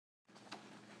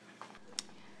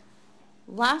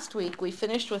Last week we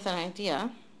finished with an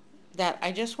idea that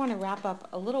I just want to wrap up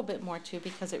a little bit more to,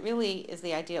 because it really is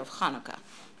the idea of Hanukkah.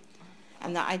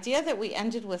 And the idea that we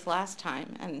ended with last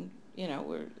time, and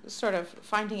we're sort of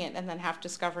finding it and then half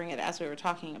discovering it as we were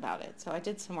talking about it. So I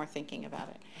did some more thinking about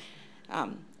it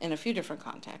in a few different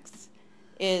contexts,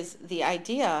 is the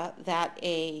idea that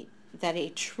a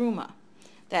truma,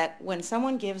 that when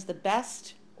someone gives the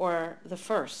best or the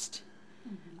first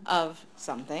of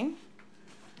something,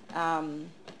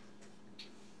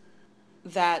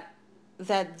 that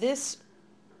this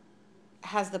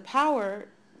has the power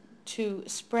to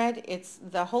spread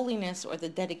the holiness or the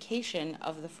dedication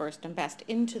of the first and best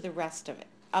into the rest of it,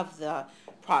 of the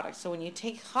product. So when you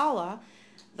take challah,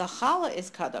 the challah is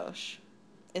kadosh,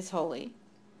 is holy,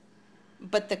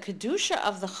 but the kedusha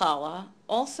of the challah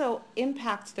also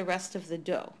impacts the rest of the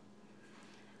dough.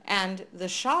 And the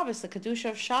Shabbos, the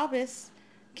kedusha of Shabbos,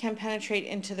 can penetrate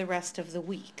into the rest of the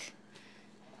week.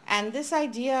 And this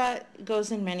idea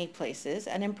goes in many places,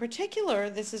 and in particular,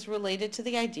 this is related to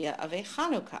the idea of a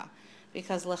Chanukah,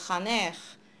 because lechanech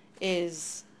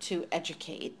is to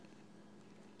educate.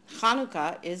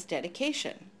 Chanukah is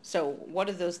dedication. So what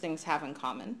do those things have in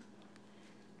common?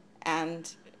 And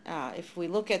if we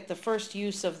look at the first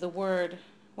use of the word,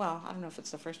 well, I don't know if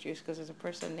it's the first use because there's a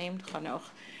person named Chanoch,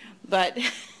 but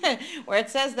where it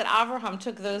says that Avraham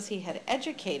took those he had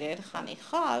educated,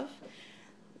 Chanichav,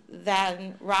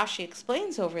 then Rashi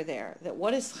explains over there that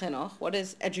what is chinuch, what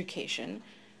is education?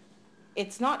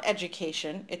 It's not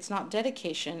education, it's not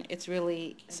dedication, it's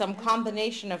really some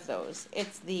combination of those.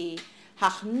 It's the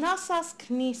hachnasas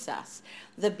knisas,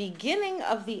 the beginning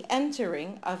of the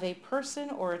entering of a person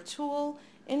or a tool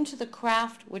into the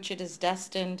craft which it is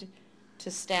destined to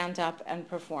stand up and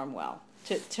perform well,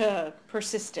 to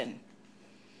persist in.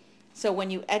 So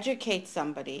when you educate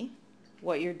somebody,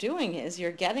 what you're doing is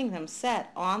you're getting them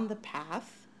set on the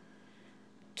path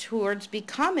towards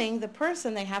becoming the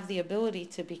person they have the ability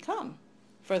to become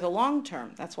for the long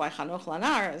term. That's why Chanoch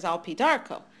Lanar is al pi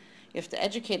darko. You have to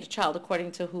educate a child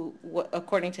according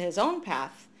to his own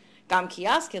path, gam ki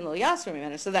yaskin lo yasur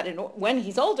mimenu, so that when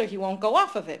he's older he won't go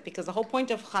off of it. Because the whole point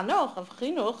of Chanoch, of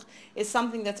chinuch, is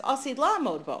something that's asid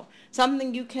la'amod bo,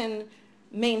 something you can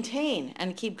maintain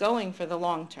and keep going for the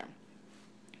long term.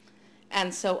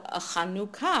 And so a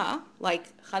Chanukah,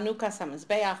 like Chanukah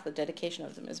Samizbeach, the dedication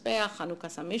of the Mizbeach, Chanukah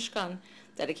Samishkan,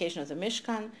 dedication of the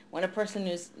Mishkan. When a person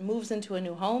moves into a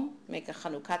new home, make a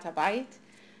Chanukat HaBayit,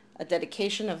 a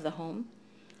dedication of the home.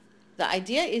 The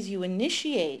idea is you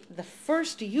initiate the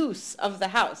first use of the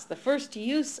house, the first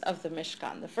use of the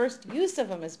Mishkan, the first use of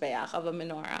a Mizbeach, of a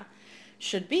menorah,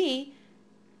 should be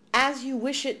as you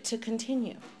wish it to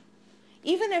continue.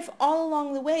 Even if all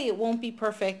along the way it won't be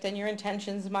perfect and your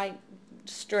intentions might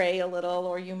stray a little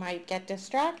or you might get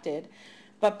distracted,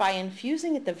 but by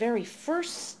infusing it the very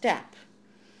first step,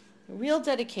 real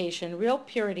dedication, real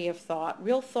purity of thought,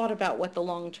 real thought about what the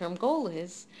long-term goal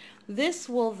is, this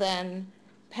will then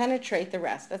penetrate the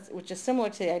rest, which is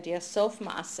similar to the idea sof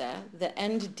ma'aseh, the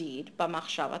end deed,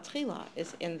 b'machshava tchila,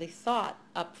 is in the thought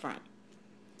up front.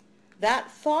 That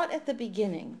thought at the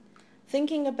beginning,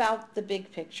 thinking about the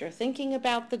big picture, thinking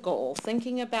about the goal,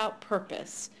 thinking about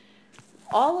purpose,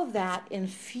 all of that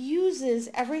infuses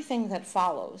everything that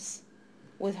follows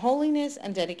with holiness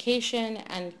and dedication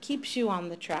and keeps you on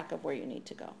the track of where you need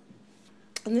to go.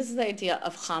 And this is the idea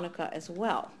of Hanukkah as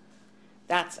well.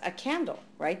 That's a candle,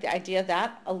 right? The idea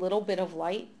that a little bit of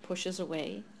light pushes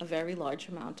away a very large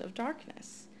amount of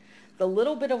darkness. The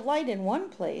little bit of light in one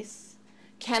place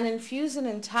can infuse an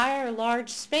entire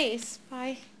large space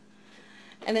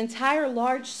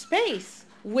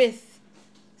with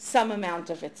some amount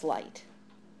of its light.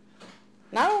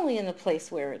 Not only in the place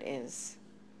where it is.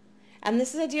 And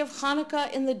this is the idea of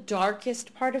Hanukkah in the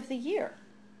darkest part of the year.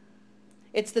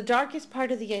 It's the darkest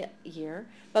part of the year,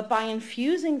 but by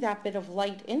infusing that bit of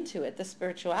light into it, the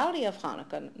spirituality of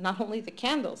Hanukkah, not only the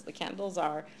candles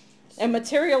are a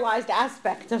materialized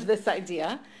aspect of this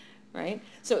idea, right?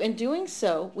 So in doing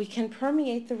so, we can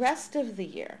permeate the rest of the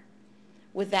year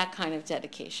with that kind of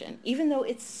dedication, even though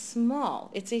it's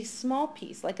small. It's a small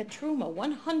piece, like a truma,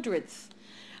 1/100th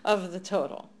of the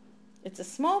total. It's a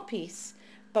small piece,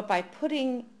 but by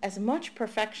putting as much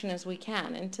perfection as we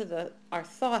can into our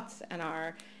thoughts and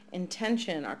our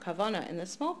intention, our kavanah in the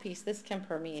small piece, this can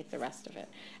permeate the rest of it.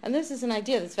 And this is an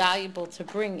idea that's valuable to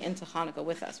bring into Hanukkah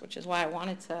with us, which is why I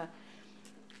wanted to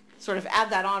sort of add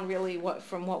that on really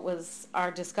from what was our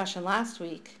discussion last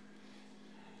week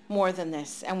more than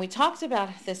this. And we talked about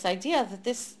this idea that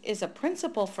this is a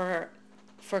principle for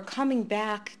coming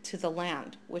back to the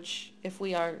land, which if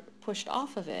we are pushed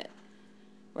off of it,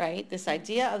 right? This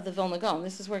idea of the Vilna Gaon,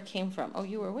 this is where it came from. Oh,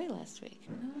 you were away last week.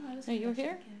 No, I was. No, you were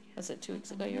here? Yeah. Was it 2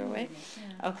 weeks ago you were away?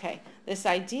 Yeah. Okay. This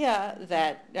idea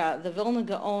that the Vilna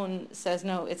Gaon says,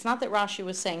 no, it's not that Rashi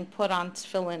was saying put on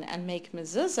tefillin and make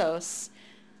mezuzos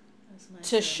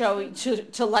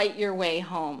to light your way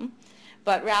home,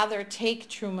 but rather take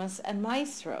trumas and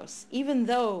maestros, even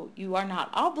though you are not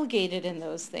obligated in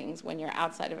those things when you're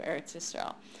outside of Eretz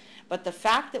Yisrael. But the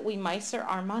fact that we meiser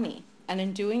our money, and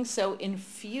in doing so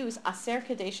infuse aser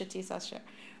kadesha tis aser,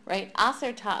 right?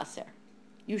 Aser ta aser.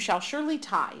 You shall surely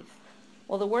tithe.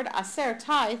 Well, the word aser,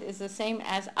 tithe, is the same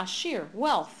as ashir,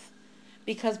 wealth,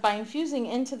 because by infusing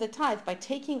into the tithe, by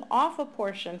taking off a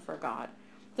portion for God,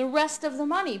 the rest of the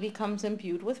money becomes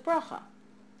imbued with bracha.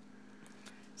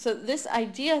 So this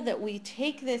idea that we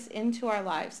take this into our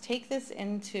lives, take this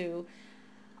into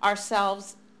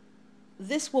ourselves,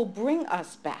 this will bring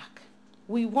us back.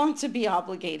 We want to be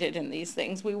obligated in these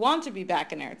things. We want to be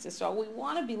back in Eretz Yisrael. We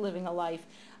want to be living a life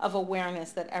of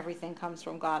awareness that everything comes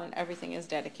from God and everything is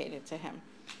dedicated to Him.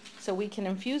 So we can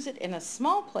infuse it in a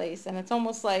small place, and it's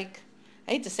almost like,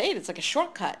 I hate to say it, it's like a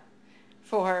shortcut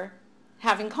for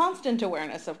having constant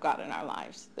awareness of God in our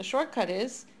lives. The shortcut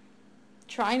is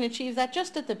try and achieve that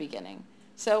just at the beginning.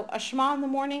 So a Shema in the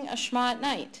morning, a Shema at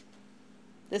night.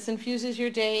 This infuses your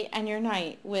day and your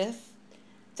night with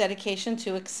dedication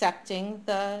to accepting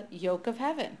the yoke of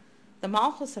heaven, the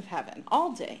malchus of heaven,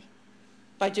 all day,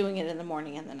 by doing it in the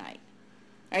morning and the night.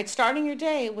 All right, starting your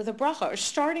day with a bracha, or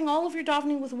starting all of your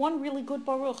davening with one really good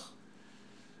baruch,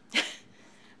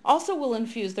 also will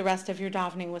infuse the rest of your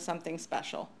davening with something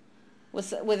special,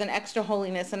 with an extra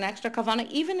holiness, an extra kavanah,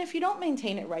 even if you don't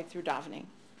maintain it right through davening.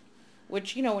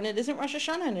 Which, when it isn't Rosh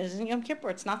Hashanah and it isn't Yom Kippur,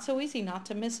 it's not so easy not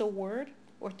to miss a word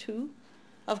or two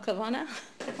of kavanah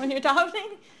when you're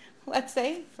davening, let's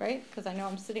say, right? Because I know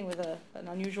I'm sitting with an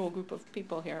unusual group of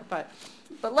people here, but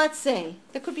let's say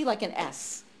there could be like an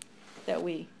S that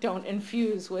we don't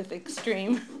infuse with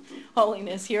extreme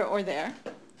holiness here or there.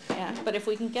 Yeah, but if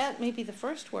we can get maybe the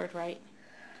first word right,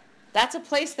 that's a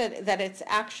place that it's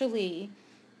actually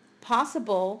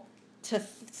possible to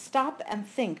stop and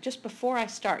think just before I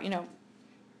start.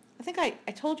 I think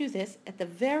I told you this at the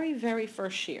very, very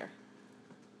first shiur,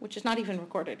 which is not even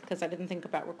recorded because I didn't think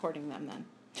about recording them then.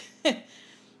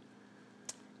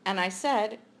 And I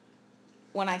said,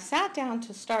 when I sat down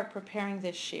to start preparing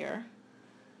this shiur,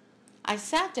 I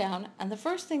sat down and the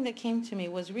first thing that came to me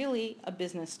was really a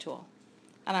business tool.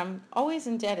 And I'm always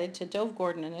indebted to Dov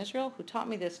Gordon in Israel, who taught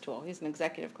me this tool. He's an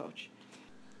executive coach.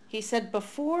 He said,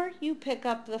 before you pick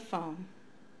up the phone,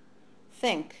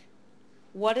 think,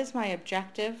 what is my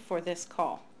objective for this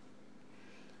call?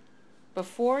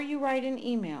 Before you write an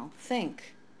email,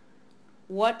 think,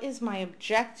 what is my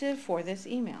objective for this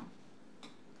email?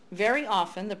 Very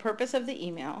often, the purpose of the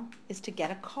email is to get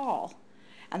a call.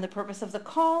 And the purpose of the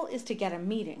call is to get a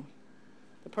meeting.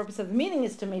 The purpose of the meeting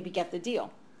is to maybe get the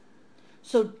deal.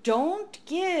 So don't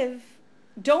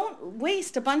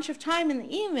waste a bunch of time in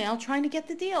the email trying to get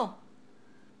the deal.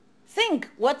 Think,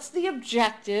 what's the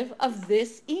objective of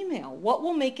this email? What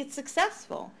will make it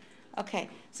successful? Okay,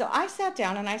 so I sat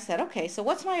down and I said, okay, so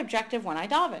what's my objective when I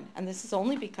daven? And this is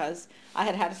only because I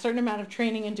had had a certain amount of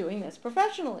training in doing this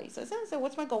professionally. So I said, so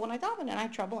what's my goal when I daven? And I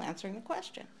had trouble answering the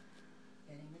question.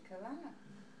 Getting the kavanah.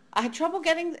 I had trouble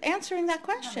answering that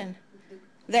question.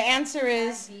 The answer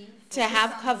is to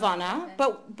have kavanah,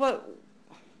 but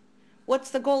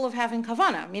what's the goal of having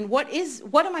kavanah? I mean, what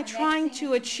am I trying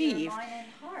to achieve?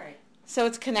 So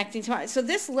it's connecting to so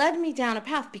this led me down a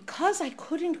path because I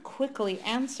couldn't quickly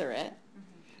answer it.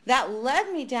 That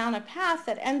led me down a path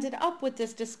that ended up with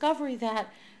this discovery that,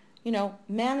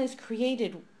 man is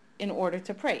created in order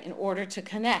to pray, in order to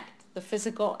connect the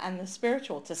physical and the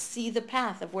spiritual, to see the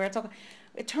path of where it's all.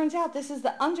 It turns out this is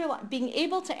the underlying, being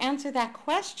able to answer that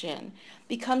question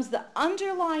becomes the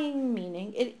underlying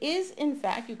meaning. It is, in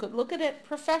fact, you could look at it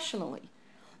professionally.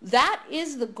 That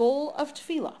is the goal of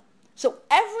tefillah. So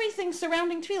everything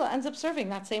surrounding tefillah ends up serving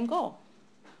that same goal.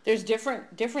 There's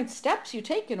different steps you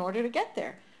take in order to get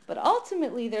there. But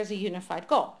ultimately, there's a unified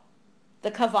goal.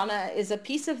 The kavanah is a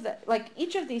piece of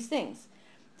each of these things.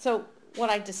 So what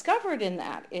I discovered in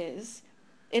that is,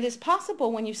 it is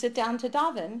possible when you sit down to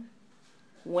daven,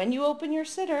 when you open your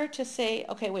siddur, to say,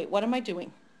 okay, wait, what am I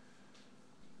doing?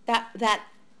 That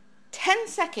 10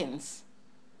 seconds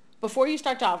before you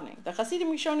start davening. The Hasidim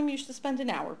Rishonim used to spend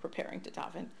an hour preparing to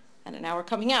daven and an hour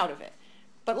coming out of it.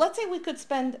 But let's say we could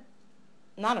spend,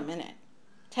 not a minute,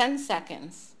 10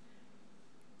 seconds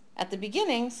at the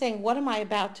beginning saying, what am I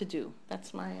about to do?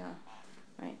 That's my,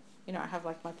 right? I have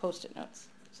my Post-it notes.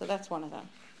 So that's one of them.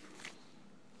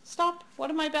 Stop. What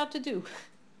am I about to do?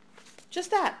 Just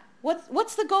that.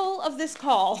 What's the goal of this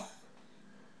call?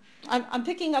 I'm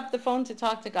picking up the phone to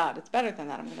talk to God. It's better than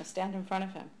that. I'm going to stand in front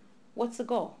of him. What's the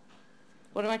goal?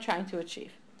 What am I trying to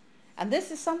achieve? And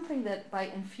this is something that by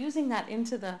infusing that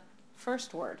into the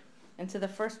first word, into the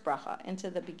first bracha, into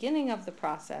the beginning of the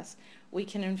process, we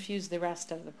can infuse the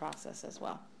rest of the process as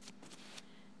well.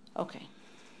 Okay.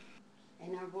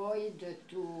 And avoid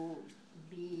to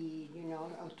be,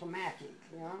 automatic,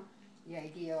 the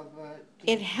idea of...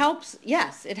 It helps,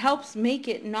 yes, it helps make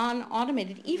it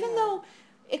non-automated, even though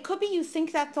it could be you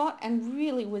think that thought and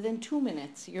really within 2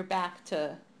 minutes you're back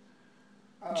to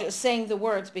just saying the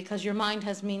words because your mind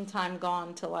has meantime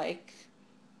gone to like,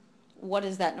 what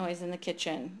is that noise in the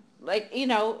kitchen? Like,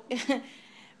 the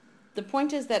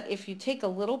point is that if you take a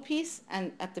little piece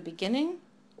and at the beginning,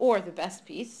 or the best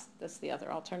piece, that's the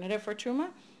other alternative for Truma,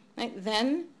 right,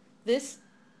 then this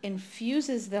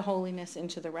infuses the holiness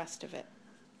into the rest of it.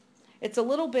 It's a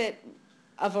little bit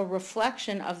of a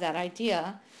reflection of that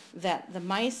idea that the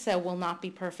Maisa will not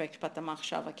be perfect, but the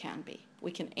Machshava can be.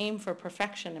 We can aim for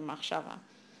perfection in Machshava.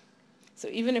 So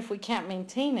even if we can't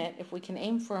maintain it, if we can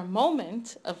aim for a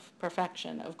moment of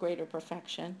perfection, of greater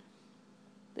perfection,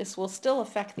 this will still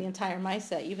affect the entire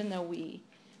Maisa, even though we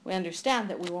understand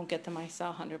that we won't get the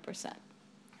Maisa 100%.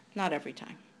 Not every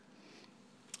time.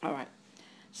 All right.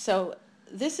 So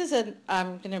this is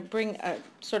I'm going to bring a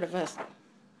sort of a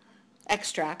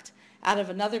extract out of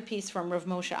another piece from Rav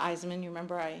Moshe Eisenman. You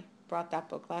remember I brought that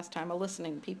book last time, A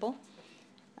Listening People.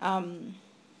 And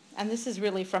this is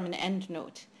really from an end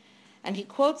note. And he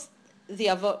quotes the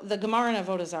Gemara in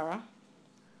Avodah Zarah,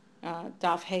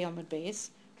 Daf Hey Amud Beis,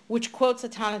 which quotes a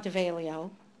Tana Devei Eliyahu,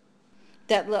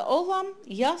 that le'olam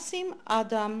yasim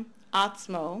adam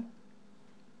atzmo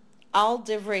al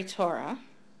divrei Torah.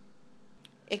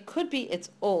 It could be it's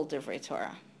ol divrei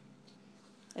Torah.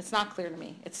 It's not clear to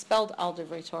me. It's spelled al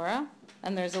divrei Torah,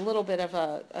 and there's a little bit of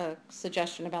a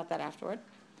suggestion about that afterward.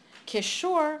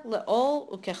 Kishor le'ol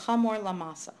ukechamor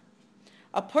lamasa.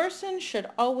 A person should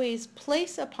always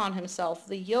place upon himself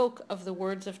the yoke of the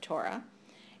words of Torah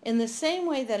in the same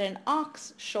way that an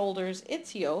ox shoulders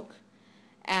its yoke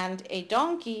and a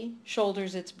donkey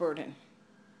shoulders its burden.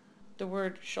 The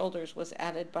word shoulders was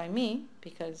added by me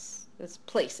because it's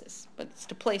places, but it's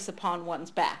to place upon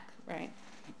one's back, right?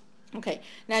 Okay,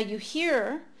 now you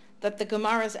hear that the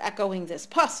Gemara is echoing this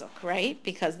pasuk, right?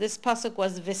 Because this pasuk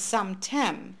was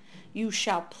v'samtem, you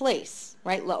shall place,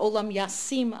 right? La'olam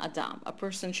yasim adam, a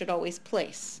person should always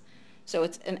place. So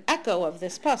it's an echo of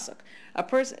this pasuk. A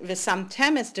person,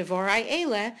 v'samtem es devorai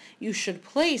ele, you should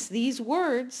place these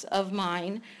words of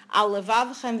mine, al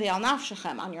lebavchem ve'al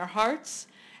nafshechem, on your hearts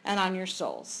and on your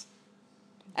souls.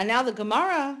 And now the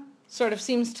Gemara sort of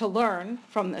seems to learn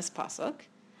from this pasuk.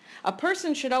 A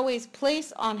person should always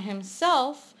place on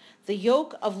himself the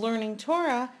yoke of learning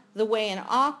Torah the way an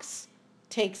ox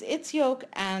takes its yoke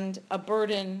and a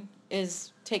burden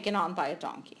is taken on by a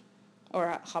donkey or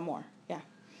a chamor.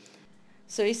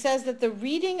 So he says that the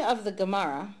reading of the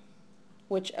Gemara,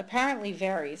 which apparently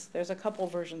varies, there's a couple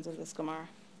versions of this Gemara,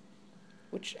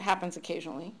 which happens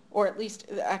occasionally, or at least,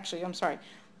 actually, I'm sorry,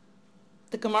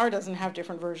 the Gemara doesn't have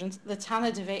different versions. The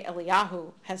Tana Devei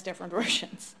Eliyahu has different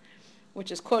versions,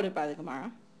 which is quoted by the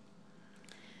Gemara,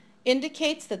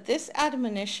 indicates that this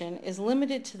admonition is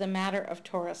limited to the matter of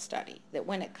Torah study, that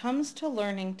when it comes to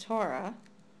learning Torah,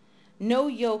 no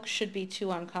yoke should be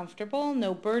too uncomfortable,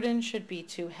 no burden should be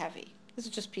too heavy. This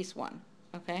is just piece 1,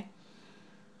 okay?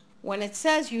 When it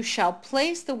says you shall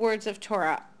place the words of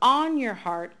Torah on your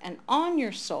heart and on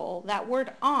your soul, that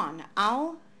word on,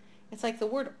 al, it's like the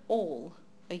word ol,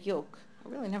 a yoke. I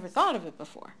really never thought of it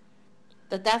before.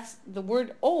 That's the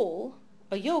word ol,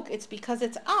 a yoke, it's because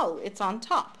it's al, it's on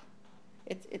top.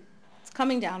 It's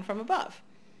coming down from above.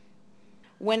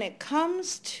 When it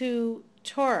comes to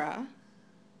Torah,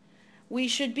 we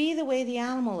should be the way the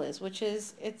animal is, which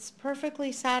is it's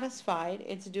perfectly satisfied,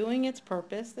 it's doing its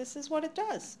purpose, this is what it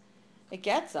does. It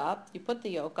gets up, you put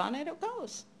the yoke on it, it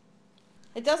goes.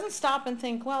 It doesn't stop and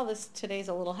think, well, today's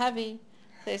a little heavy.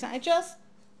 It just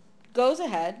goes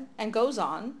ahead and goes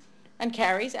on and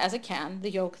carries as it can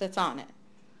the yoke that's on it.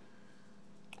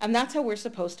 And that's how we're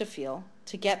supposed to feel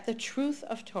to get the truth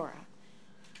of Torah.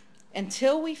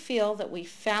 Until we feel that we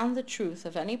found the truth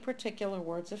of any particular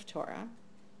words of Torah,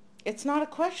 it's not a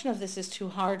question of this is too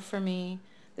hard for me,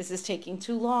 this is taking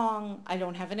too long, I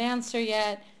don't have an answer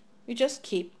yet. You just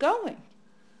keep going.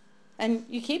 And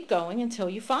you keep going until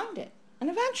you find it. And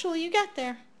eventually you get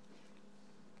there.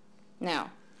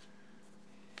 Now,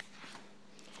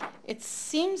 it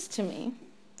seems to me,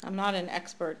 I'm not an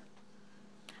expert,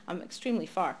 I'm extremely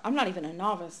far. I'm not even a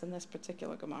novice in this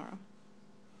particular Gemara,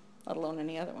 let alone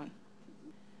any other one.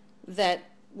 that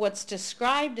what's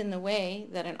described in the way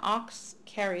that an ox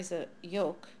carries a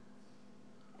yoke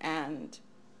and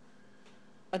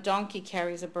a donkey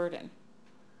carries a burden,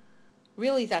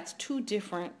 really that's two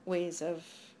different ways of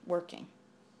working.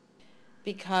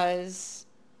 Because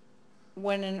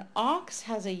when an ox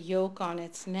has a yoke on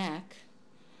its neck,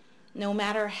 no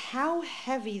matter how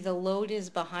heavy the load is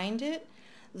behind it,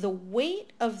 the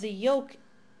weight of the yoke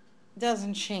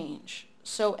doesn't change.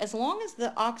 So as long as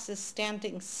the ox is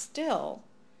standing still,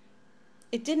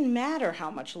 it didn't matter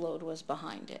how much load was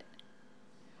behind it.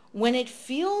 When it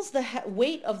feels the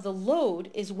weight of the load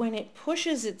is when it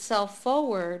pushes itself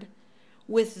forward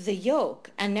with the yoke,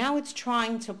 and now it's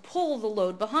trying to pull the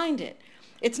load behind it.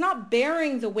 It's not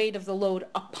bearing the weight of the load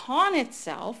upon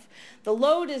itself. The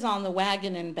load is on the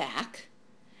wagon and back,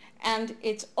 and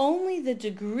it's only the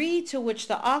degree to which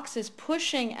the ox is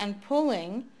pushing and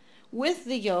pulling with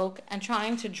the yoke and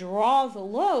trying to draw the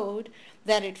load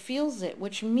that it feels it,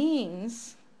 which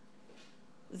means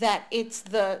that it's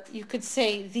you could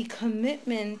say, the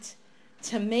commitment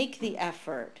to make the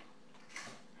effort.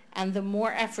 And the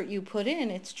more effort you put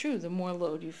in, it's true, the more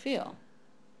load you feel.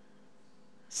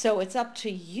 So it's up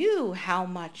to you how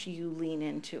much you lean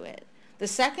into it. The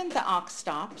second the ox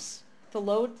stops, the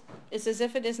load is as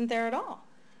if it isn't there at all.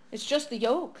 It's just the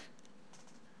yoke.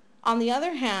 On the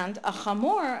other hand, a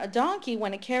chamor, a donkey,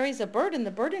 when it carries a burden,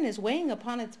 the burden is weighing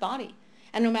upon its body.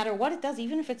 And no matter what it does,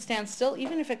 even if it stands still,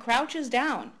 even if it crouches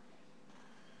down,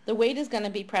 the weight is going to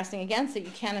be pressing against it.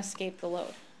 You can't escape the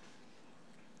load.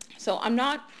 So I'm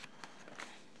not,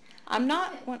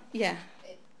 yeah.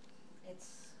 It's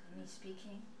me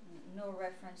speaking, no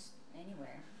reference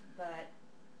anywhere, but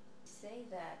say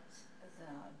that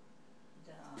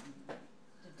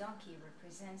the donkey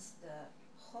represents the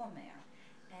homer,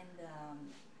 and the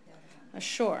other one.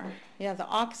 Sure. Yeah, the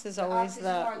ox is always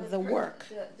the work.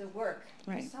 The work.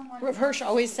 Right. Someone Hirsch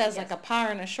always says yes. like a par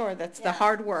and a shore. That's the Yeah.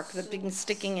 hard work, the So- big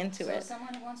sticking into it. So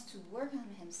someone wants to work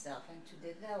on himself and to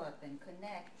develop and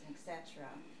connect, etc.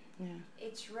 Yeah.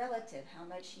 It's relative how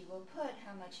much he will put,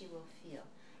 how much he will feel.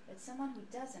 But someone who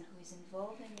doesn't, who is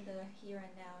involved in the here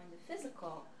and now, in the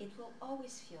physical, it will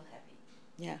always feel heavy.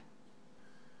 Yeah.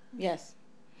 Yes.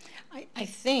 I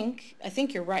think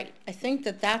you're right. I think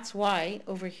that's why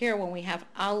over here when we have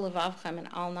al lebavchem and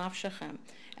al nafshechem,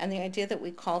 and the idea that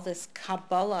we call this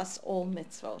kabbalas ol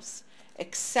mitzvos,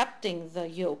 accepting the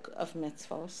yoke of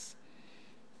mitzvos,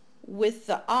 with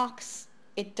the ox,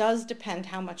 it does depend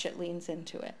how much it leans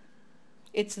into it.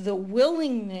 It's the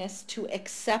willingness to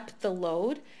accept the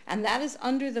load, and that is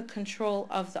under the control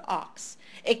of the ox.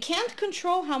 It can't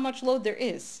control how much load there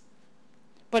is,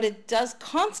 but it does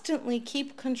constantly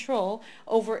keep control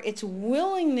over its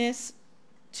willingness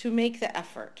to make the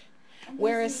effort. And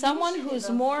Whereas there's the someone initiative who's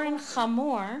of more in walking.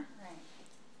 chamor Right,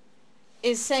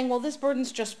 is saying, well, this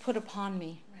burden's just put upon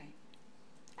me. right.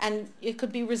 And it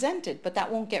could be resented, but that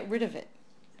won't get rid of it.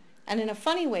 And in a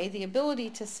funny way, the ability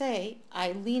to say,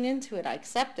 I lean into it, I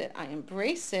accept it, I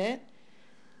embrace it,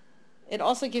 it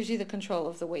also gives you the control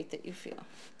of the weight that you feel.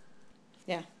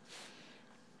 Yeah.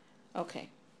 Okay.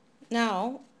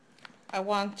 Now, I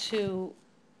want to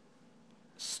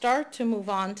start to move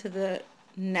on to the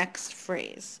next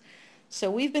phrase. So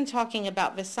we've been talking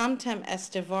about V'samtem es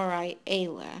devorai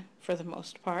ele, for the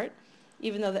most part,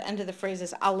 even though the end of the phrase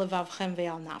is al lebavchem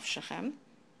ve'al nafshechem,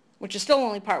 which is still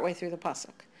only partway through the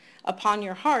pasuk. Upon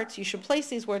your hearts, you should place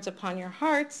these words upon your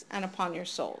hearts and upon your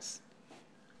souls.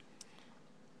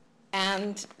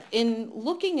 And in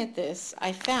looking at this,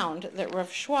 I found that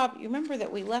Rav Schwab, you remember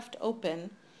that we left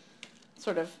open,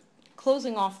 sort of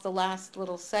closing off the last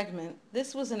little segment,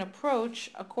 this was an approach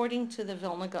according to the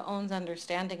Vilna Gaon's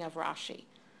understanding of Rashi.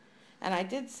 And I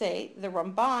did say the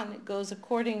Ramban goes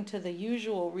according to the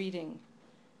usual reading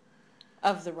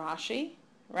of the Rashi,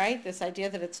 right? This idea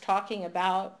that it's talking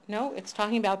about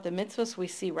the mitzvahs we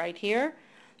see right here.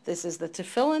 This is the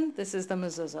tefillin, this is the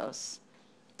mezuzos.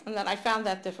 And that I found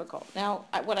that difficult. Now,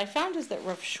 what I found is that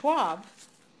Rav Schwab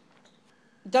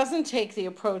doesn't take the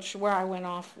approach where I went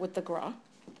off with the Gra.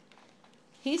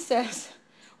 He says,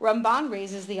 Ramban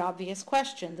raises the obvious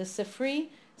question. The Sifri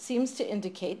seems to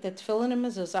indicate that tefillin and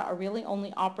mezuzah are really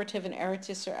only operative in Eretz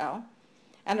Yisrael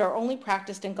and are only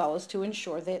practiced in Galus to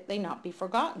ensure that they not be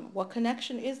forgotten. What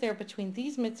connection is there between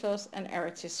these mitzvos and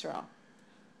Eretz Yisrael?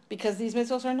 Because these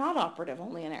mitzvos are not operative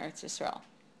only in Eretz Yisrael.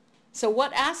 So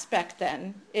what aspect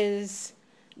then is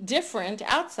different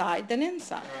outside than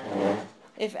inside?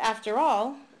 If after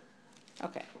all,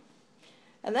 okay.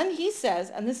 And then he says,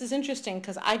 and this is interesting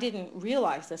because I didn't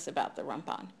realize this about the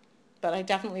Ramban, but I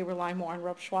definitely rely more on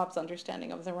Rav Schwab's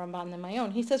understanding of the Ramban than my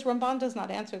own. He says Ramban does not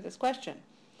answer this question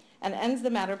and ends the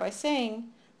matter by saying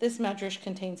this medrash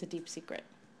contains a deep secret.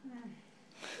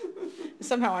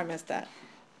 Somehow I missed that.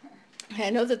 I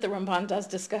know that the Ramban does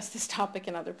discuss this topic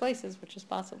in other places, which is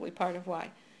possibly part of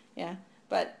why. Yeah,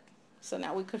 but so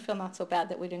now we could feel not so bad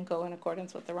that we didn't go in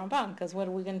accordance with the Ramban, because what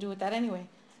are we going to do with that anyway,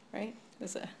 right?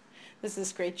 This is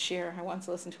this great shir I once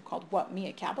listened to called "What, Me,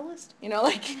 a Kabbalist?"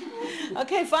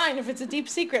 Okay, fine, if it's a deep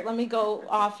secret, let me go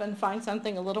off and find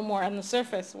something a little more on the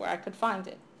surface where I could find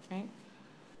it, right?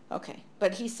 Okay,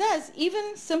 but he says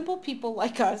even simple people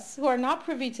like us who are not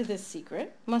privy to this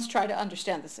secret must try to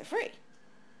understand the Sifri.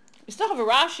 We still have a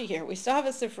Rashi here. We still have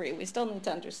a Sifri. We still need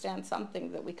to understand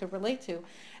something that we could relate to.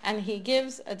 And he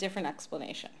gives a different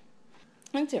explanation.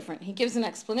 He gives an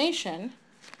explanation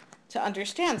to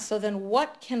understand. So then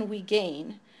what can we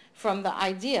gain from the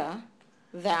idea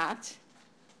that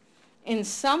in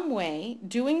some way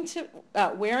wearing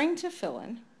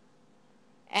tefillin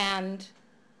and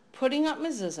putting up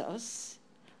mezuzos,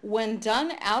 when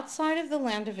done outside of the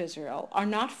land of Israel, are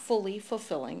not fully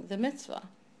fulfilling the mitzvah?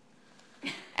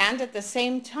 And at the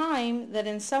same time, that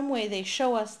in some way they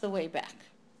show us the way back.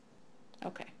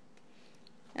 Okay.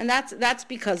 And that's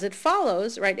because it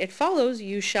follows, right? It follows,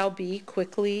 you shall be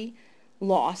quickly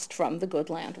lost from the good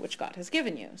land which God has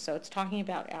given you. So it's talking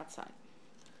about outside.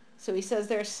 So he says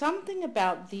there's something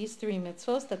about these three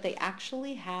mitzvos that they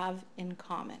actually have in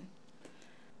common.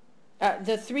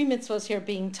 The three mitzvos here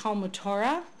being Talmud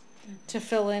Torah,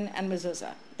 tefillin, and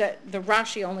mezuzah. The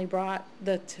Rashi only brought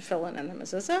the tefillin and the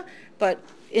mezuzah, but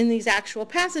in these actual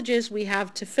passages we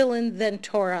have tefillin, then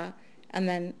Torah, and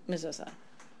then mezuzah.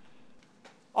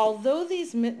 Although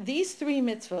these three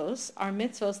mitzvos are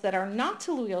mitzvos that are not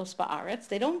teluyos ba'aretz,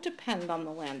 they don't depend on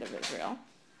the land of Israel.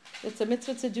 It's a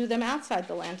mitzvah to do them outside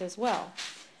the land as well.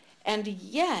 And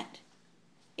yet,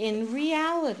 in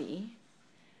reality,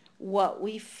 what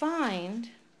we find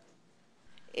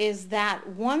is that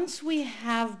once we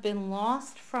have been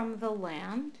lost from the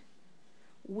land,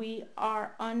 we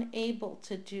are unable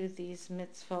to do these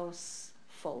mitzvos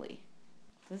fully.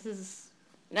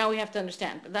 Now we have to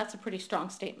understand, but that's a pretty strong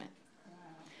statement. Wow.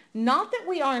 Not that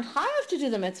we aren't chayav to do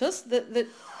the mitzvahs, the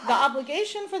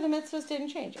obligation for the mitzvahs didn't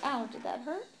change. Ow, did that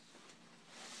hurt?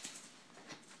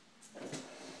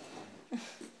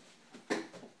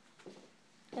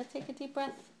 Yeah, take a deep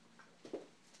breath.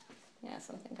 Yeah,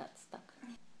 something got stuck.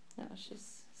 No,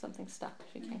 something stuck.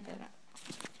 She can't get it out.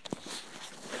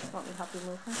 Want me to help you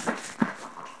move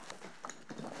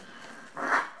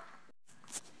her?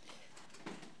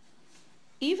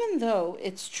 Even though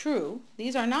it's true,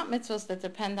 these are not mitzvahs that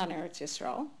depend on Eretz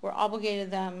Yisrael. We're obligated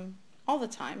them all the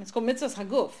time. It's called mitzvahs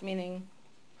haguf, meaning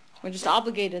we're just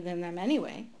obligated in them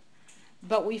anyway.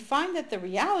 But we find that the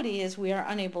reality is we are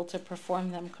unable to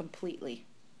perform them completely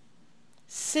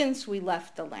since we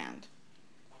left the land.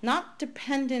 Not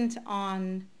dependent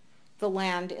on the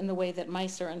land in the way that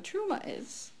Meiser and Truma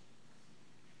is,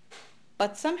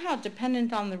 but somehow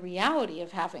dependent on the reality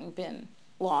of having been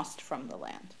lost from the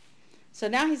land. So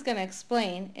now he's going to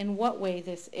explain in what way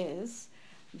this is,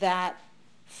 that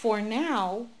for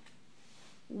now,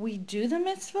 we do the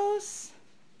mitzvos,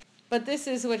 but this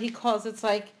is what he calls, it's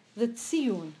like the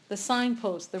tziyun, the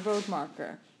signpost, the road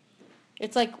marker.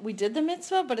 It's like we did the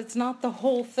mitzvah, but it's not the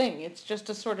whole thing. It's just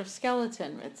a sort of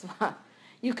skeleton mitzvah.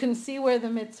 You can see where the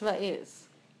mitzvah is,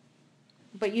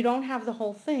 but you don't have the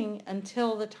whole thing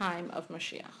until the time of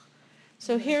Mashiach.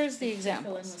 So here's the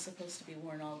example. Tefillin was supposed to be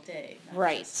worn all day.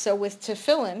 Right. So with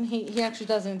tefillin, he actually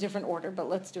does it in a different order, but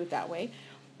let's do it that way.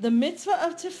 The mitzvah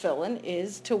of tefillin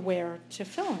is to wear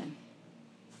tefillin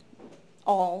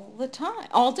all the time,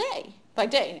 all day. By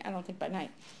day, I don't think by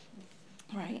night.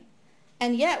 Right?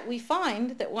 And yet we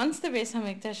find that once the Beis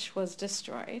HaMikdash was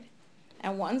destroyed,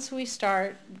 and once we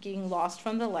start getting lost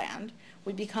from the land,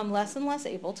 we become less and less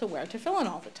able to wear tefillin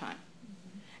all the time.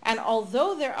 And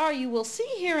although you will see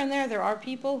here and there are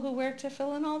people who wear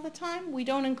tefillin all the time, we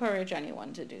don't encourage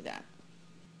anyone to do that.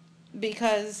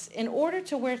 Because in order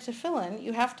to wear tefillin,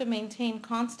 you have to maintain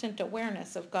constant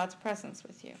awareness of God's presence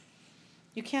with you.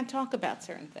 You can't talk about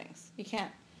certain things. You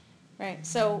can't, right?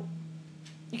 So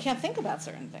you can't think about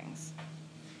certain things.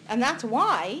 And that's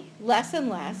why less and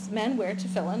less men wear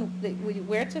tefillin. We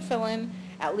wear tefillin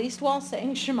at least while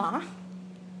saying Shema,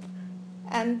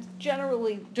 and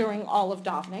generally during all of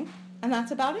davening, and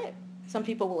that's about it. Some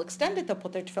people will extend it. They'll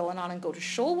put their tefillin on and go to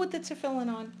shul with the tefillin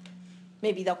on.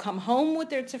 Maybe they'll come home with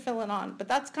their tefillin on, but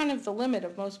that's kind of the limit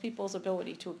of most people's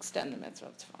ability to extend the mitzvah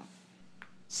of tefillin.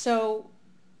 So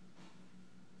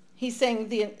he's saying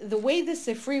the way the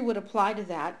Sifri would apply to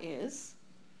that is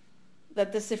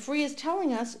that the Sifri is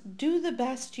telling us, do the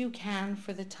best you can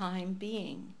for the time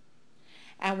being.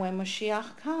 And when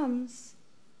Mashiach comes,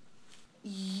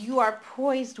 you are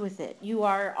poised with it. You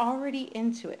are already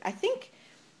into it. I think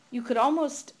you could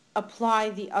almost apply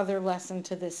the other lesson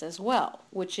to this as well,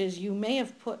 which is you may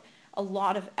have put a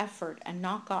lot of effort and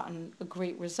not gotten a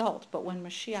great result, but when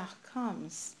Mashiach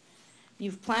comes,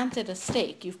 you've planted a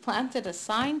stake, you've planted a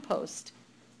signpost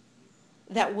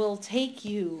that will take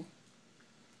you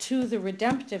to the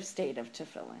redemptive state of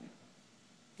tefillin.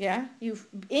 Yeah?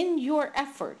 In your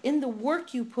effort, in the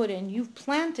work you put in, you've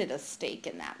planted a stake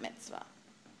in that mitzvah.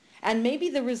 And maybe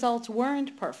the results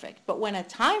weren't perfect, but when a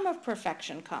time of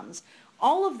perfection comes,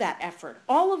 all of that effort,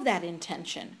 all of that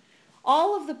intention,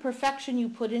 all of the perfection you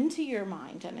put into your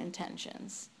mind and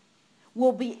intentions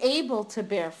will be able to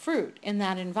bear fruit in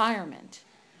that environment.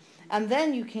 And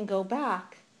then you can go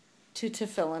back to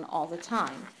tefillin all the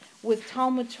time. With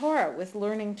Talmud Torah, with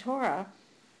learning Torah,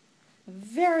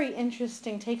 very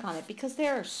interesting take on it, because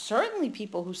there are certainly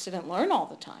people who sit and learn all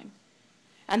the time.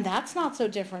 And that's not so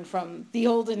different from the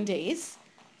olden days.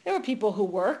 There were people who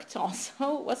worked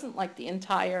also. It wasn't like the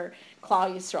entire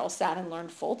Klal Yisrael sat and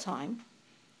learned full time.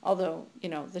 Although,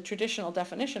 the traditional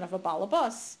definition of a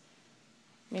balabas,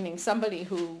 meaning somebody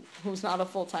who's not a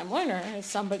full-time learner, is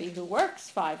somebody who works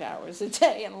 5 hours a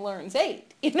day and learns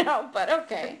 8, but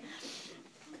okay.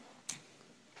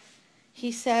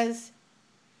 He says,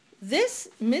 this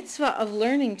mitzvah of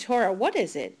learning Torah, what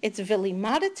is it? It's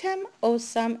v'limadatem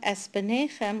osam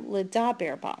espenechem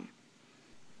ledaber bam.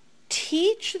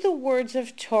 Teach the words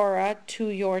of Torah to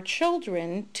your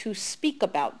children to speak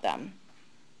about them.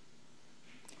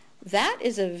 That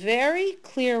is a very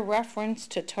clear reference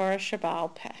to Torah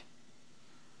Shebaal Peh.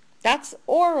 That's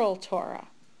oral Torah.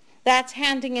 That's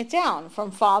handing it down from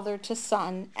father to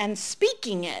son and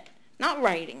speaking it, not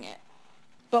writing it.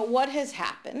 But what has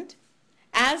happened?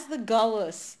 As the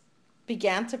Gullus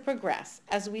began to progress,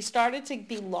 as we started to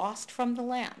be lost from the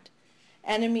land,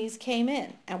 enemies came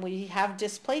in, and we have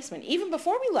displacement, even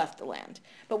before we left the land.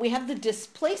 But we have the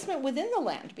displacement within the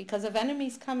land because of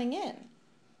enemies coming in.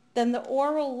 Then the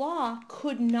oral law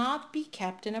could not be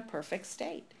kept in a perfect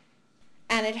state.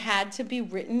 And it had to be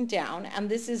written down, and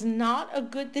this is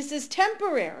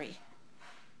temporary.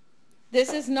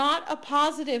 This is not a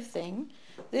positive thing.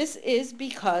 This is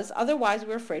because otherwise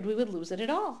we're afraid we would lose it at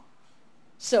all.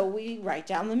 So we write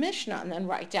down the Mishnah and then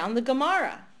write down the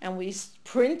Gemara, and we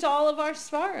print all of our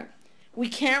Svarim. We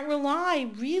can't rely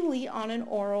really on an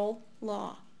oral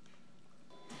law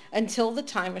until the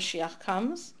time Mashiach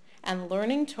comes, and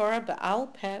learning Torah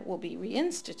Ba'al Peh will be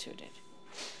reinstituted.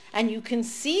 And you can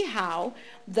see how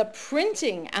the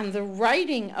printing and the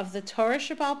writing of the Torah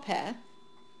Sheba'al Peh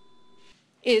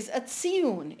is a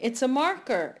tziyun. It's a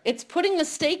marker. It's putting a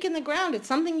stake in the ground. It's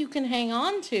something you can hang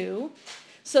on to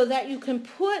so that you can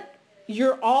put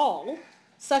your all,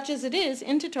 such as it is,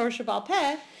 into Torah Sheba'al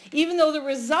Peh, even though the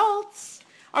results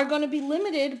are going to be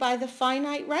limited by the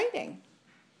finite writing.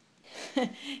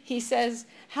 He says,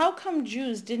 how come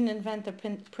Jews didn't invent the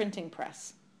printing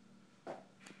press?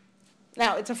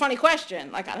 Now, it's a funny question.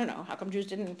 I don't know, how come Jews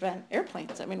didn't invent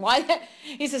airplanes? Why?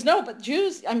 He says, no, but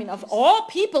Jews, of all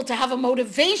people to have a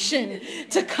motivation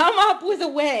to come up with a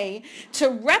way to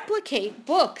replicate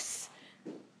books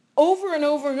over and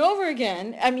over and over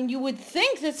again, you would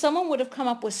think that someone would have come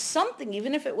up with something,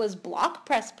 even if it was block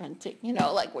press printing,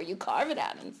 where you carve it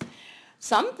out and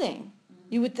something.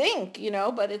 You would think,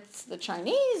 but it's the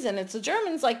Chinese and it's the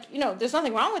Germans, there's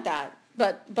nothing wrong with that.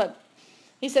 But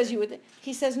he says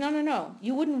no,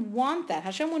 you wouldn't want that.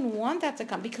 Hashem wouldn't want that to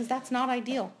come because that's not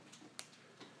ideal.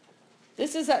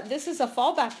 This is a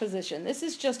fallback position. This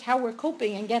is just how we're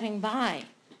coping and getting by.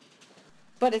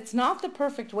 But it's not the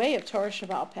perfect way of Torah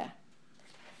Sheba'al Peh.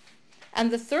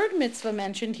 And the third mitzvah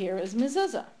mentioned here is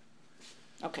mezuzah.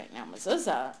 Okay, now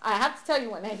mezuzah, I have to tell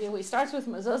you, when he starts with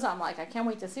mezuzah, I'm like, I can't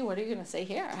wait to see, what are you going to say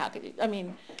here? How could you,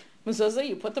 mezuzah,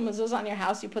 you put the mezuzah on your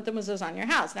house, you put the mezuzah on your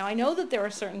house. Now, I know that there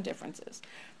are certain differences.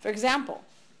 For example,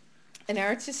 in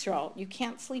Eretz Yisrael, you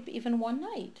can't sleep even one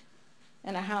night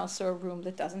in a house or a room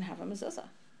that doesn't have a mezuzah.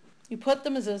 You put the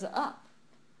mezuzah up.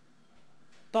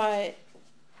 But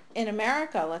in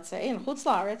America, let's say, in Chutz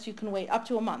La'aretz, you can wait up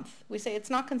to a month. We say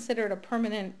it's not considered a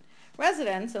permanent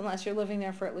residence unless you're living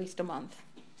there for at least a month.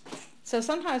 So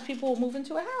sometimes people will move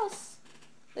into a house.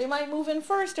 They might move in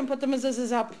first and put the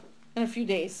mezuzahs up in a few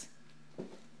days.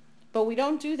 But we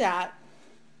don't do that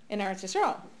in Eretz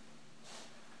Yisrael.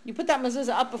 You put that mezuzah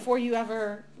up before you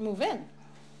ever move in.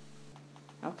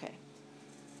 Okay.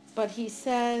 But he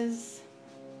says,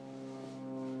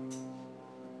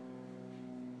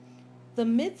 the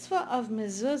mitzvah of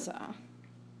mezuzah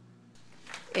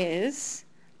is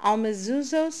al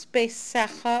mezuzos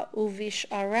beisecha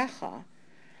uvish'arecha,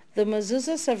 the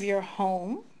mezuzahs of your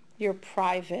home, your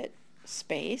private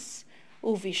space,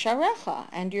 uvisharecha,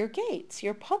 and your gates,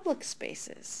 your public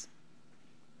spaces.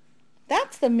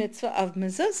 That's the mitzvah of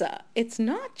mezuzah. It's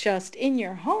not just in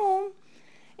your home,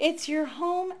 it's your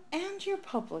home and your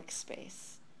public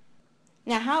space.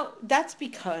 Now, that's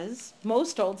because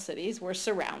most old cities were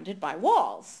surrounded by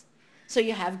walls. So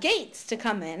you have gates to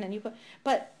come in,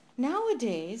 but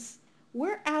nowadays,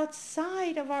 we're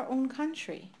outside of our own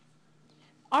country.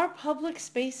 Our public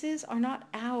spaces are not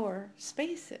our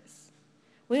spaces.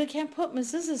 We can't put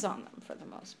mezuzahs on them for the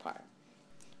most part.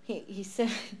 He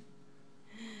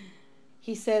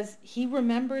says he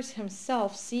remembers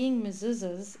himself seeing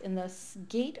mezuzahs in the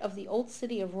gate of the old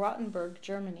city of Rottenburg,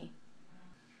 Germany.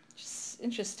 Just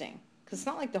interesting, because it's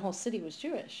not like the whole city was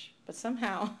Jewish, but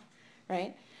somehow,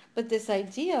 right? But this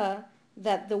idea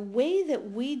that the way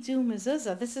that we do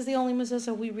mezuzah, this is the only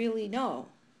mezuzah we really know.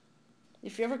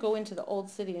 If you ever go into the old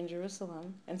city in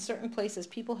Jerusalem, in certain places,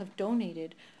 people have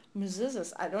donated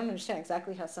mezuzahs. I don't understand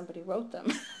exactly how somebody wrote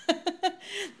them.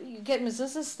 You get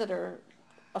mezuzahs that are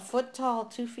a foot tall,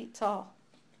 2 feet tall,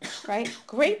 right?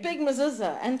 Great big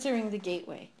mezuzah entering the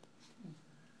gateway.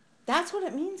 That's what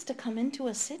it means to come into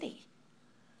a city.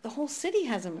 The whole city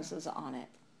has a mezuzah on it.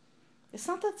 It's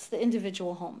not that's the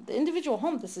individual home. The individual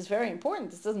home, this is very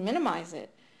important. This doesn't minimize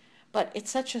it. But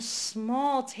it's such a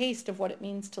small taste of what it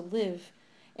means to live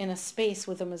in a space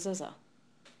with a mezuzah.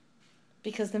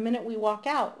 Because the minute we walk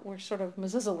out, we're sort of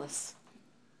mezuzah-less.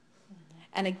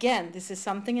 And again, this is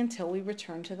something until we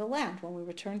return to the land. When we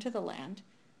return to the land,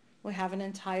 we have an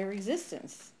entire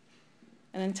existence.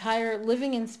 An entire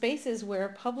living in spaces where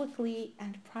publicly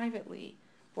and privately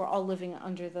we're all living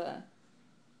under the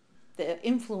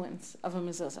influence of a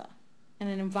mezuzah, in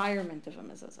an environment of a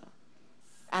mezuzah.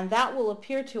 And that will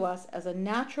appear to us as a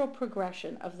natural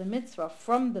progression of the mitzvah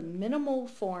from the minimal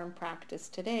form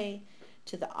practiced today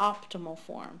to the optimal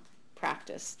form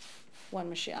practiced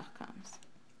when Mashiach comes.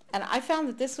 And I found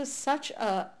that this was such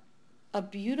a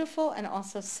beautiful and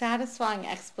also satisfying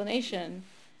explanation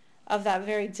of that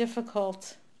very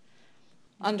difficult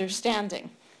understanding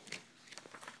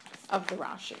of the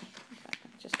Rashi.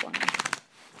 Just one.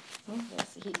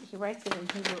 He writes it in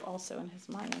Hebrew also in his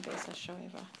Ma'ayin Beis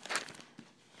HaShoeva.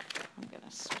 I'm going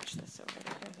to switch this over to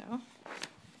here, though.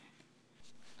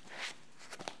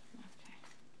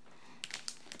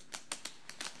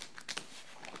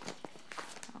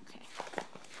 Okay.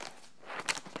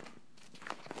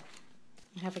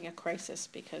 I'm having a crisis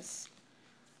because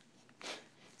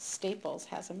Staples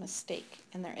has a mistake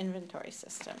in their inventory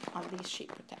system on these sheet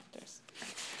protectors.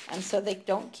 And so they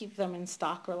don't keep them in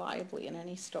stock reliably in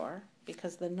any store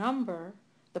because the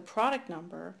product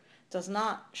number, does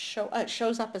not show, it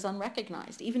shows up as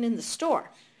unrecognized, even in the store,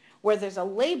 where there's a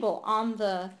label on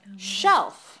the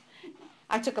shelf.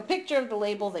 I took a picture of the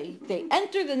label, they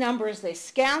enter the numbers, they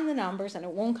scan the numbers, and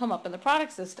it won't come up in the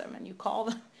product system, and you call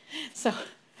them. So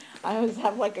I always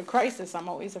have like a crisis. I'm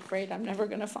always afraid I'm never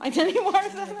going to find any more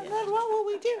of them, and then what will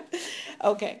we do?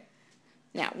 Okay.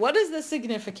 Now, what is the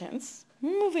significance?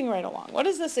 Moving right along. What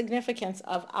is the significance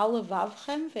of al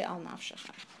lebavchem ve'al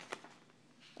nafshechem?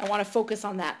 I want to focus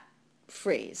on that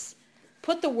phrase.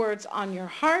 Put the words on your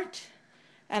heart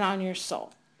and on your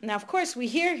soul. Now, of course, we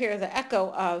hear here the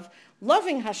echo of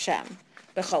loving Hashem,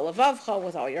 b'chol levavcha,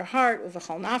 with all your heart,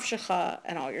 uv'chol nafshecha,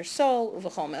 and all your soul,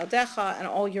 uv'chol me'odecha, and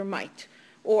all your might.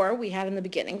 Or we had in the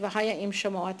beginning, v'haya'im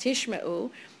shamoa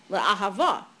tishme'u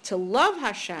le'ahava, to love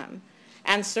Hashem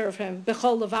and serve Him,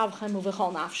 b'chol levavchem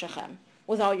uv'chol nafshechem,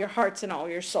 with all your hearts and all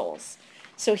your souls.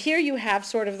 So here you have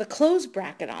sort of the close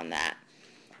bracket on that.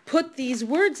 Put these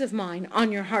words of mine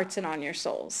on your hearts and on your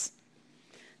souls.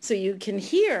 So you can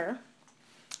hear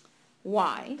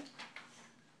why,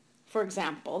 for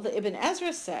example, the Ibn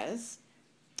Ezra says,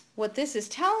 what this is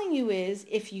telling you is,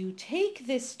 if you take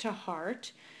this to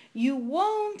heart, you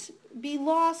won't be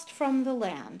lost from the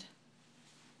land.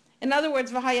 In other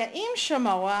words, v'haya'im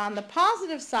shamoa, on the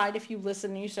positive side, if you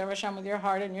listen and you serve Hashem with your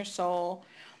heart and your soul,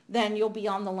 then you'll be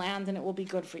on the land and it will be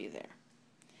good for you there.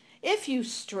 If you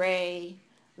stray,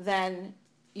 then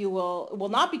it will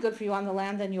not be good for you on the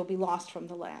land, then you'll be lost from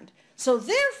the land. So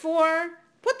therefore,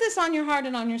 put this on your heart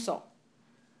and on your soul.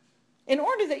 In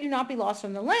order that you not be lost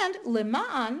from the land,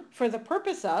 lima'an, for the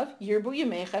purpose of yirbu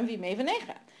yemechem v'imei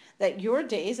v'nechem, that your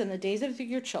days and the days of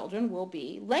your children will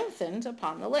be lengthened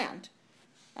upon the land.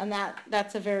 And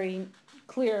that's a very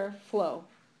clear flow.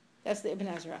 That's the Ibn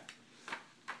Ezra.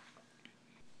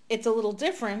 It's a little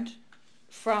different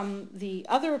from the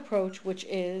other approach, which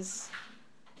is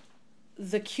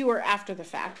the cure after the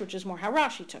fact, which is more how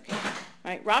Rashi took it.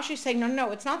 Right? Rashi's saying,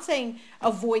 no, it's not saying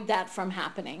avoid that from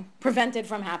happening, prevent it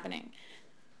from happening.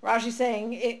 Rashi's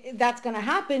saying that's going to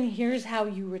happen. Here's how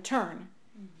you return.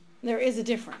 There is a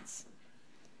difference.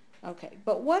 Okay,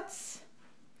 but what's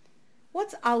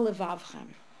al lebavchem?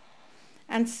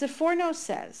 And Seforno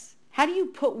says, how do you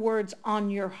put words on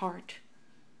your heart?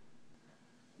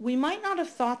 We might not have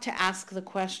thought to ask the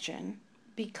question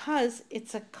because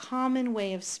it's a common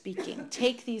way of speaking.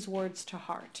 Take these words to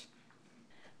heart.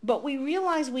 But we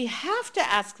realize we have to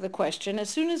ask the question as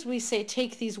soon as we say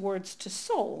take these words to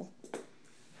soul,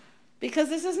 because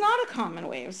this is not a common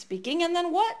way of speaking. And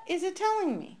then what is it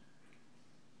telling me?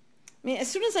 I mean, as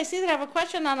soon as I see that I have a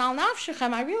question on al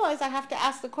nafshechem, I realize I have to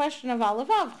ask the question of al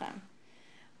levavchem.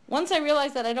 Once I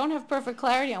realize that I don't have perfect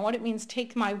clarity on what it means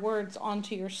take my words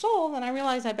onto your soul, then I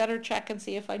realize I better check and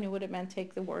see if I knew what it meant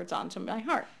take the words onto my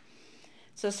heart.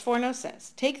 So Sforno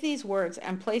says, take these words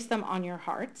and place them on your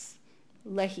hearts,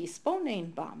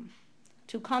 lehisponein bam,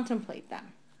 to contemplate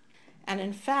them. And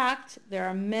in fact, there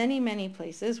are many, many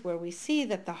places where we see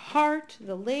that the heart,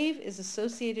 the lev, is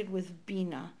associated with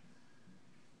bina,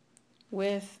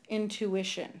 with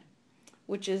intuition,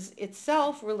 which is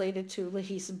itself related to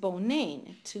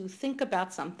lehisbonein, to think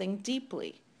about something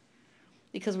deeply.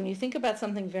 Because when you think about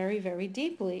something very, very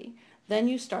deeply, then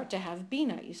you start to have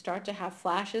bina. You start to have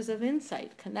flashes of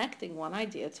insight, connecting one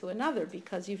idea to another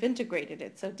because you've integrated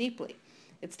it so deeply.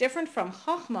 It's different from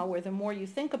chachma, where the more you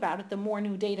think about it, the more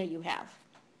new data you have.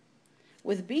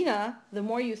 With bina, the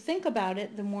more you think about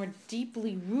it, the more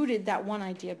deeply rooted that one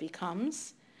idea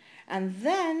becomes. And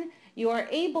then you are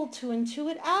able to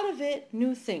intuit out of it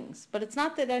new things. But it's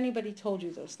not that anybody told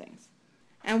you those things.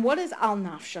 And what is al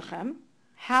nafshechem?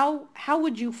 How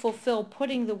would you fulfill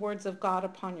putting the words of God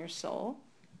upon your soul?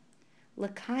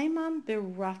 L'kaimam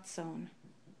biratzon.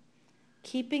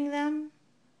 Keeping them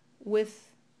with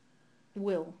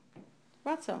will.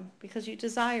 Ratzon, because you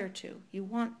desire to, you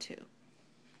want to.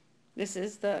 This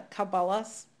is the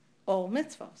Kabbalah's all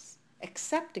mitzvos.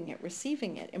 Accepting it,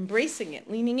 receiving it, embracing it,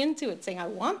 leaning into it, saying, I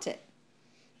want it.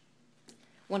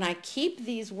 When I keep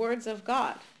these words of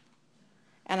God,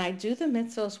 and I do the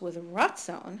mitzvos with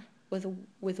ratzon,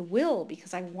 with will,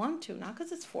 because I want to, not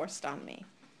because it's forced on me,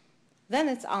 then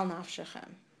it's al nafshechem.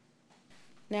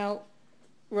 Now,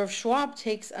 Rav Schwab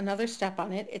takes another step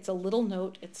on it. It's a little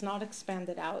note. It's not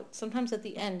expanded out. Sometimes at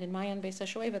the end, in Mayan Beis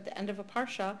HaShoev, at the end of a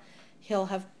parsha,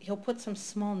 he'll put some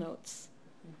small notes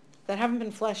that haven't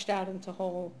been fleshed out into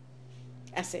whole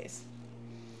essays.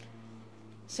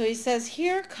 So he says,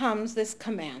 here comes this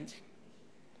command.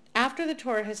 After the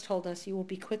Torah has told us you will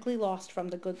be quickly lost from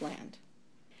the good land.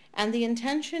 And the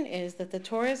intention is that the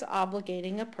Torah is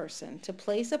obligating a person to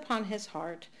place upon his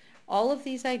heart all of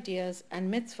these ideas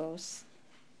and mitzvos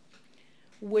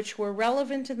which were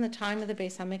relevant in the time of the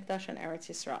Beis HaMikdash and Eretz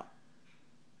Yisrael.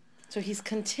 So he's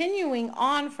continuing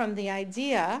on from the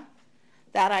idea,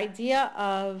 that idea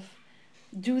of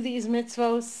do these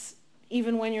mitzvos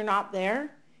even when you're not there.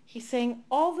 He's saying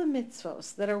all the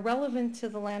mitzvos that are relevant to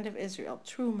the land of Israel,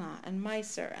 Truma and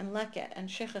Meiser and Leket and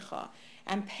Shechecha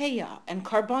and Peah and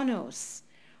Karbanos,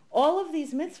 all of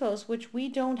these mitzvos which we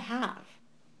don't have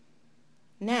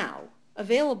now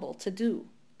available to do,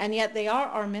 and yet they are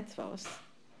our mitzvos,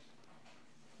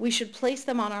 we should place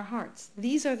them on our hearts.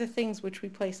 These are the things which we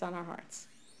place on our hearts.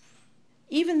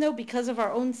 Even though because of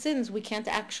our own sins we can't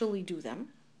actually do them,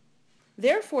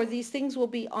 therefore these things will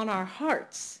be on our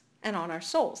hearts and on our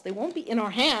souls. They won't be in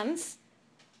our hands.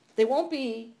 They won't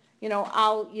be,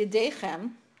 al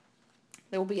yedechem.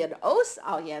 There will be an os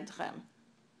al yedchem.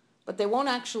 But they won't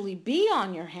actually be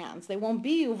on your hands. They won't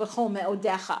be uvechol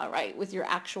me'odecha, right, with your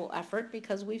actual effort,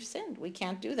 because we've sinned. We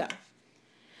can't do them.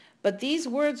 But these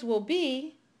words will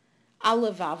be al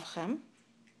levavchem,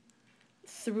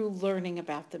 through learning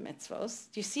about the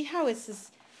mitzvos. Do you see how it's this?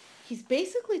 He's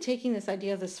basically taking this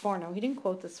idea of the Sforno. He didn't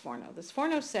quote the Sforno. The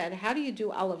Sforno said, how do you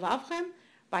do al levavchem?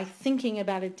 By thinking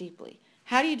about it deeply.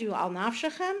 How do you do al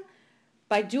nafshechem?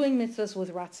 By doing mitzvos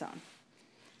with ratzon.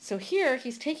 So here,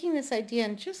 he's taking this idea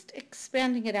and just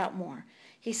expanding it out more.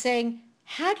 He's saying,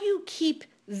 how do you keep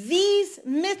these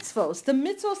mitzvos, the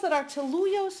mitzvos that are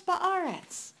teluyos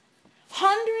ba'aretz,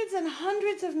 hundreds and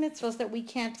hundreds of mitzvos that we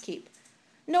can't keep.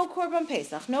 No korban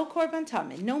pesach, no korban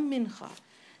tamid, no mincha,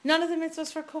 none of the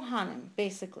mitzvos for kohanim,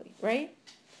 basically, right?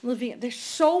 There's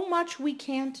so much we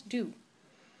can't do.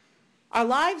 Our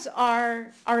lives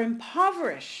are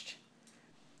impoverished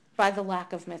by the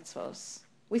lack of mitzvos.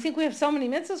 We think we have so many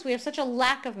mitzvos, we have such a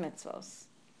lack of mitzvos.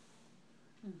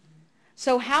 Mm-hmm.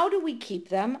 So how do we keep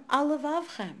them? Al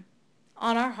levavchem,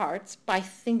 on our hearts, by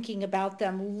thinking about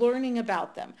them, learning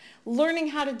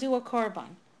how to do a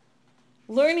korban,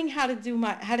 learning how to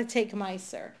take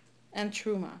meiser, and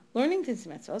truma. Learning these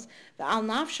mitzvos, the al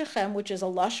nafshechem, which is a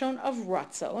lashon of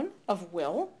ratzon, of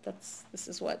will. This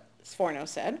is what Sforno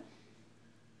said.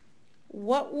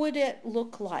 What would it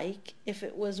look like if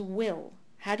it was will?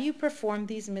 How do you perform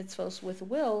these mitzvos with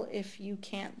will if you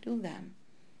can't do them?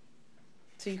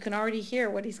 So you can already hear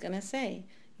what he's going to say.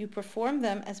 You perform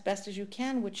them as best as you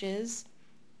can, which is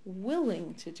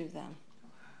willing to do them.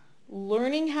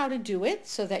 Learning how to do it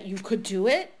so that you could do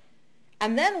it.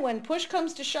 And then when push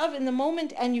comes to shove in the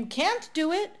moment and you can't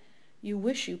do it, you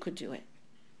wish you could do it.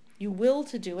 You will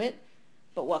to do it,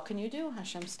 but what can you do?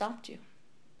 Hashem stopped you.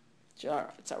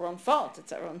 It's our own fault.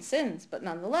 It's our own sins. But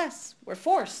nonetheless, we're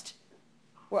forced.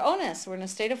 We're honest. We're in a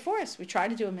state of force. We try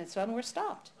to do a mitzvah and we're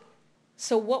stopped.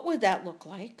 So what would that look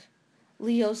like?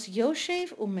 Lios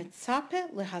yoshev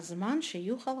umetzape lehazman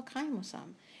sheyuchal l'kayim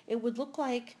osam. It would look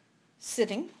like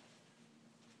sitting.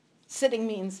 Sitting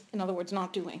means, in other words,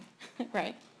 not doing,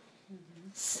 right? Mm-hmm.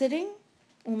 Sitting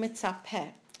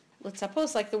umetzape. Litzapo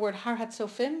is like the word har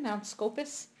hatzofim, Mount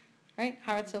Scopus, right?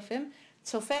 Har hatzofim.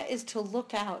 Tzofeh is to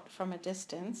look out from a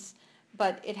distance,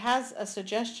 but it has a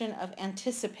suggestion of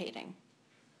anticipating.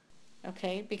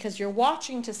 Okay, because you're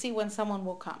watching to see when someone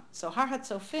will come. So Har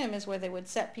HaTzofim is where they would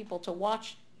set people to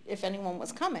watch if anyone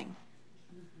was coming,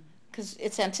 because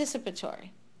it's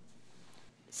anticipatory.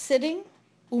 Sitting,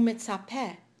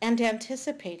 umitzapeh, and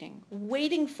anticipating,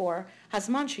 waiting for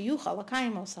Hazman sheyuchal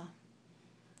l'kayim osa,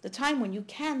 the time when you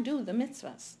can do the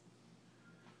mitzvahs.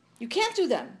 You can't do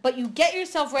them, but you get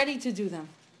yourself ready to do them,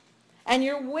 and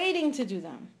you're waiting to do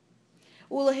them.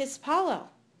 Ula hispalo,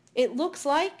 it looks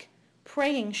like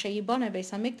praying Sheyibana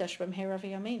Beis Hamikdash b'mheira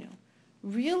v'yameinu.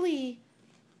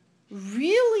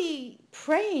 Really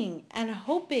praying and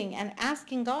hoping and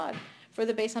asking God for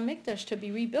the Beis Hamikdash to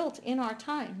be rebuilt in our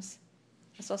times.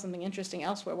 I saw something interesting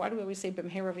elsewhere. Why do we always say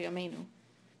b'mheira v'yameinu?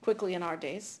 Quickly in our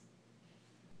days.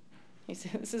 He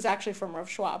said, this is actually from Rav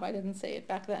Schwab. I didn't say it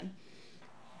back then.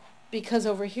 Because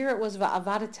over here it was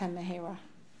va'avadatem mehera.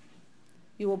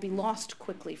 You will be lost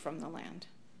quickly from the land.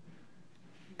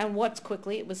 And what's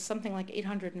quickly? It was something like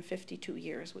 852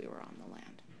 years we were on the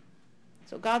land.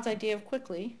 So God's idea of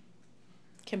quickly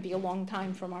can be a long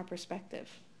time from our perspective.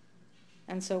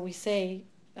 And so we say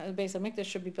the Beis HaMikdash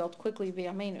should be built quickly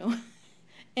via Menu,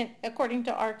 and according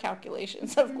to our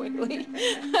calculations of quickly.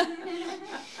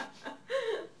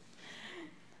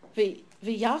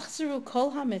 V'yachzeru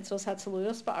kol hamitzvos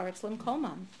hatzaluyos ba'aretz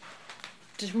limkomam.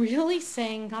 Just really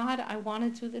saying, God, I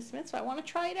want to do this mitzvah. I want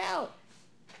to try it out.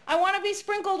 I want to be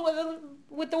sprinkled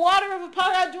with the water of a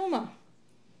paraduma.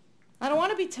 I don't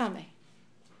want to be tummy.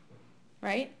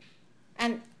 Right?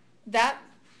 And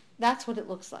that's what it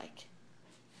looks like.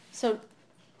 So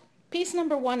piece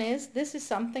number one is, this is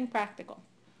something practical.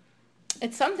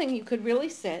 It's something you could really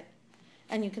sit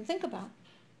and you can think about.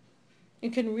 You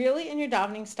can really, in your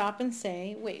davening, stop and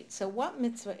say, wait, so what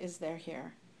mitzvah is there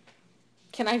here?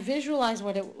 Can I visualize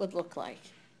what it would look like?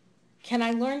 Can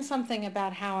I learn something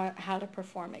about how to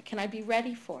perform it? Can I be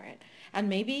ready for it? And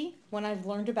maybe when I've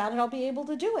learned about it, I'll be able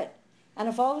to do it. And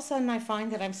if all of a sudden I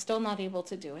find that I'm still not able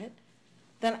to do it,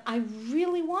 then I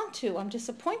really want to. I'm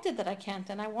disappointed that I can't,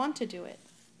 and I want to do it.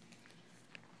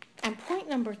 And point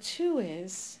number two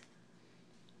is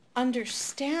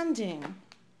understanding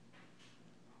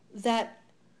that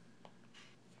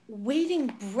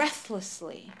waiting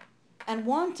breathlessly and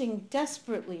wanting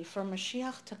desperately for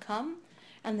Mashiach to come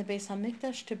and the Beis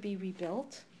HaMikdash to be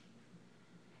rebuilt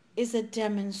is a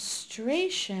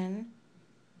demonstration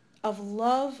of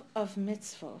love of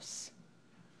mitzvos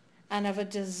and of a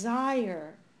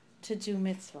desire to do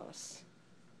mitzvos.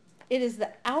 It is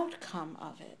the outcome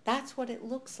of it. That's what it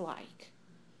looks like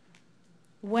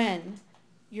when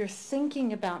you're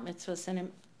thinking about mitzvos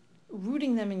and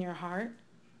rooting them in your heart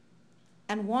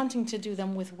and wanting to do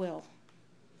them with will.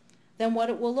 Then what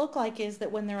it will look like is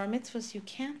that when there are mitzvahs you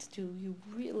can't do, you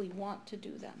really want to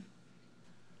do them.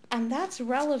 And that's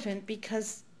relevant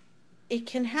because it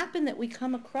can happen that we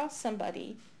come across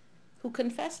somebody who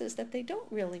confesses that they don't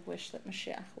really wish that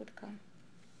Mashiach would come.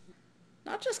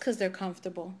 Not just because they're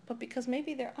comfortable, but because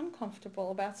maybe they're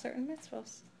uncomfortable about certain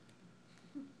mitzvahs.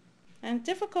 And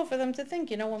difficult for them to think,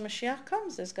 when Mashiach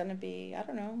comes, there's going to be,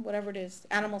 whatever it is,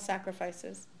 animal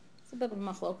sacrifices. It's a bit of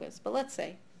machlokas, but let's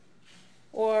say.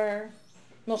 Or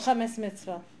Milchemes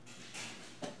Mitzvah.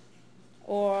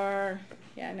 Or,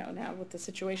 now with the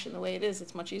situation the way it is,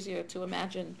 it's much easier to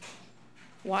imagine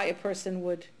why a person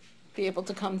would be able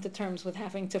to come to terms with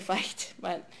having to fight.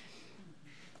 But,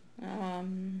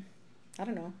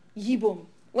 Yibum.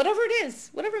 Whatever it is,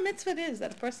 whatever mitzvah it is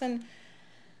that a person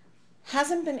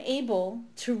hasn't been able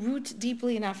to root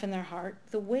deeply enough in their heart,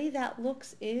 the way that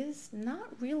looks is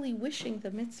not really wishing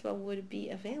the mitzvah would be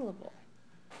available.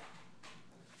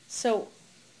 So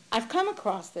I've come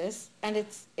across this, and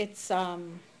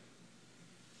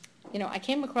I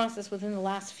came across this within the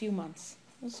last few months.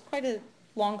 It was quite a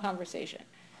long conversation.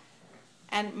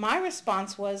 And my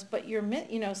response was, but you're,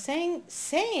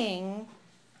 saying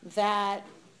that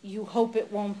you hope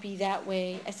it won't be that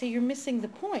way, I say you're missing the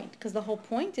point, because the whole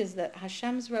point is that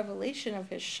Hashem's revelation of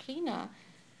his Shekhinah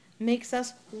makes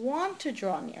us want to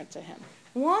draw near to him,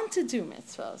 want to do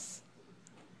mitzvahs.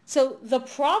 So the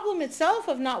problem itself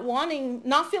of not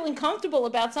feeling comfortable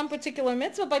about some particular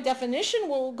mitzvah by definition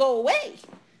will go away.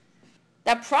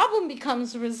 That problem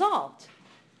becomes resolved.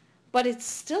 But it's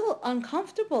still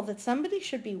uncomfortable that somebody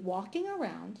should be walking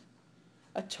around,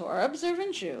 a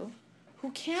Torah-observant Jew,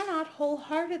 who cannot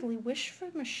wholeheartedly wish for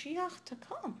Mashiach to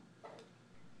come.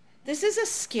 This is a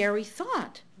scary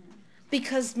thought,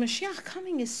 because Mashiach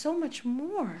coming is so much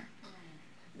more.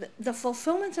 The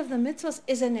fulfillment of the mitzvahs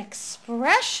is an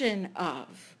expression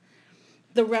of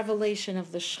the revelation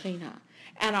of the Shekhinah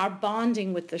and our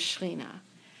bonding with the Shekhinah.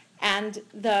 And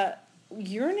the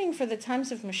yearning for the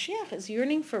times of Mashiach is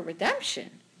yearning for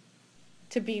redemption,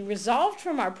 to be resolved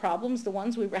from our problems, the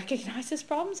ones we recognize as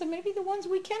problems, and maybe the ones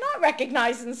we cannot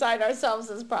recognize inside ourselves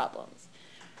as problems.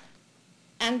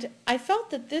 And I felt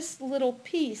that this little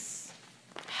piece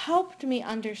helped me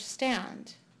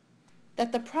understand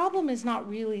that the problem is not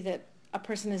really that a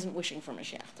person isn't wishing for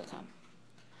Mashiach to come.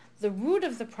 The root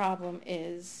of the problem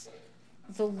is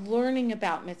the learning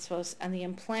about mitzvos and the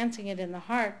implanting it in the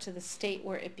heart to the state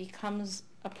where it becomes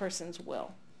a person's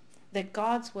will. That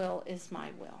God's will is my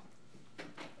will.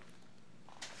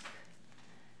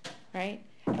 Right?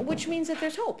 Which means that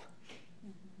there's hope.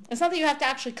 It's not that you have to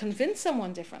actually convince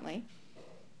someone differently.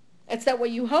 It's that what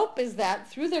you hope is that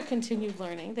through their continued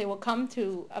learning, they will come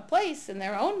to a place in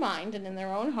their own mind and in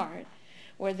their own heart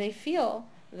where they feel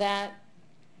that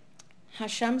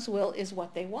Hashem's will is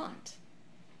what they want.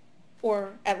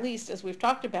 Or at least, as we've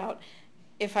talked about,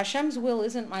 if Hashem's will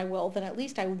isn't my will, then at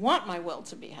least I want my will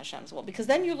to be Hashem's will. Because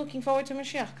then you're looking forward to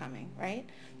Mashiach coming, right?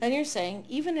 Then you're saying,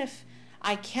 even if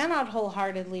I cannot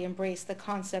wholeheartedly embrace the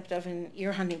concept of an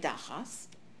Ir HaNidachas,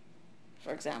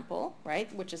 for example,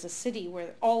 right, which is a city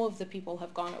where all of the people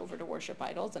have gone over to worship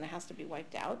idols and it has to be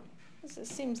wiped out. It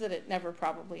seems that it never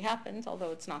probably happened, although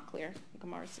it's not clear. The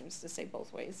Gemara seems to say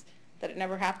both ways, that it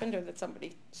never happened or that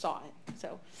somebody saw it.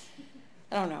 So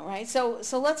I don't know, right? So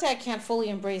let's say I can't fully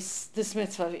embrace this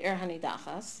mitzvah of Ir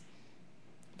HaNidachas,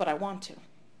 but I want to,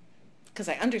 because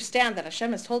I understand that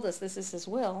Hashem has told us this is his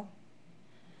will.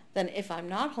 Then if I'm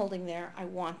not holding there, I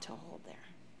want to hold there.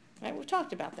 Right? We've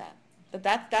talked about that.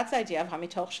 That's the idea of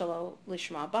Hamitoch Shelo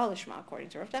Lishma Ba Lishma, according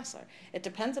to Rav Dessler. It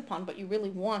depends upon, but you really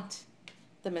want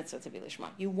the mitzvah to be Lishma.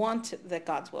 You want that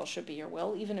God's will should be your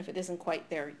will, even if it isn't quite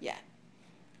there yet.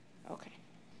 Okay.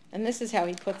 And this is how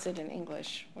he puts it in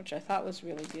English, which I thought was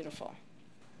really beautiful.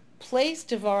 Place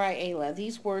Devarai Eila,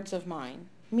 these words of mine,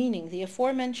 meaning the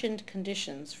aforementioned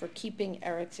conditions for keeping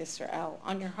Eretz Yisrael,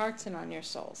 on your hearts and on your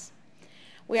souls.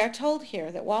 We are told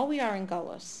here that while we are in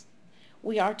Galus,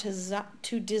 we are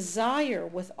to desire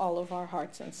with all of our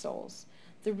hearts and souls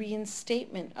the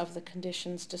reinstatement of the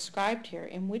conditions described here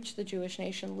in which the Jewish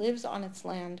nation lives on its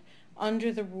land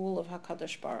under the rule of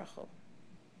HaKadosh Baruch Hu.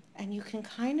 And you can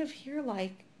kind of hear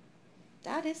like,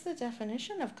 that is the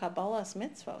definition of Kabbalah's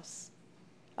mitzvos,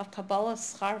 of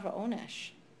Kabbalah's schar v'onesh.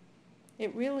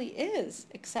 It really is.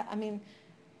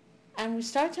 And we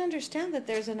start to understand that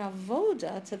there's an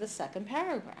avoda to the second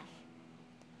paragraph.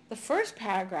 The first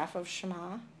paragraph of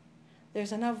Shema,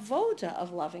 there's an avoda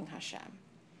of loving Hashem.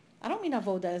 I don't mean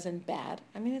avoda as in bad.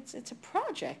 I mean, it's a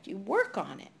project. You work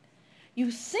on it.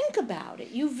 You think about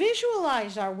it. You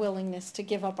visualize our willingness to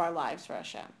give up our lives for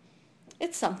Hashem.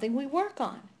 It's something we work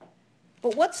on.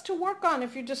 But what's to work on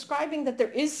if you're describing that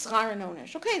there is schar and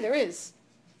onesh? Okay, there is.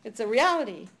 It's a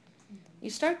reality. You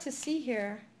start to see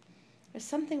here, there's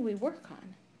something we work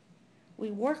on. We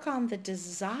work on the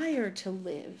desire to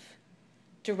live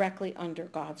directly under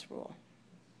God's rule.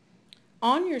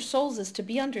 On your souls is to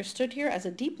be understood here as a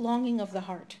deep longing of the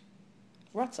heart,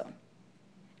 ratzon,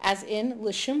 as in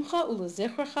l'shimcha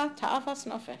u'lezichrecha ta'avas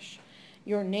nafesh.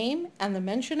 Your name and the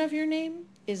mention of your name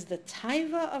is the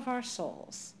taiva of our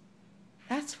souls.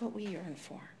 That's what we yearn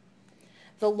for.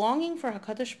 The longing for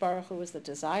HaKadosh Baruch Hu is the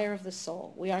desire of the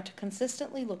soul. We are to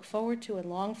consistently look forward to and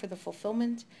long for the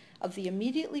fulfillment of the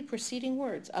immediately preceding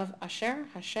words of Asher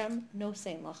Hashem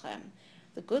Nosein Lachem,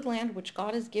 the good land which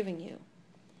God is giving you,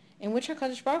 in which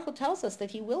HaKadosh Baruch Hu tells us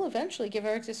that he will eventually give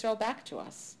Eretz Yisrael back to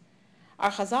us.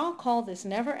 Our Chazal call this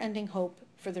never-ending hope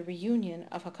for the reunion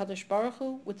of HaKadosh Baruch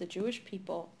Hu with the Jewish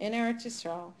people in Eretz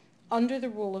Yisrael under the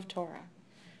rule of Torah.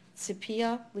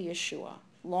 Tzipia liyeshua,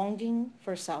 longing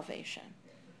for salvation.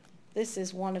 This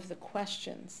is one of the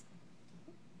questions,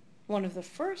 one of the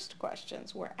first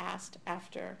questions we're asked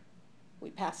after we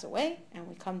pass away and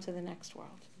we come to the next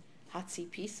world.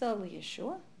 Hatzipisa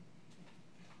liyeshua?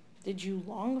 Did you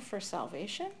long for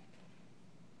salvation?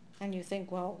 And you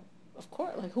think, well, of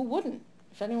course, like who wouldn't?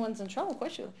 If anyone's in trouble, of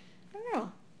course you.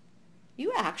 No.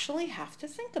 You actually have to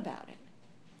think about it.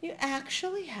 You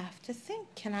actually have to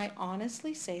think, can I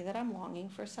honestly say that I'm longing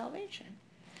for salvation?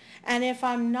 And if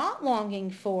I'm not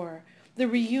longing for the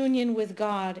reunion with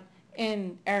God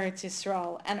in Eretz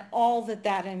Yisrael and all that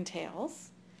that entails,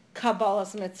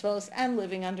 Kabbalah's mitzvos and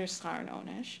living under Schar and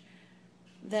Onesh,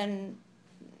 then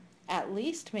at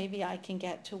least maybe I can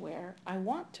get to where I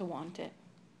want to want it.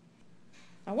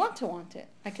 I want to want it.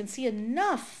 I can see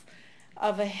enough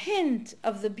of a hint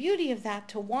of the beauty of that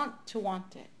to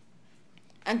want it.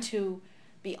 And to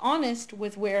be honest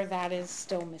with where that is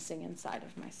still missing inside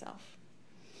of myself.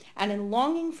 And in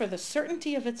longing for the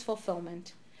certainty of its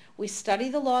fulfillment, we study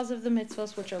the laws of the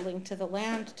mitzvos, which are linked to the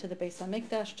land, to the Beis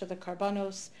HaMikdash, to the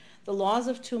Karbanos, the laws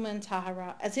of Tuma and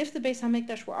Tahara, as if the Beis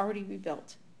HaMikdash were already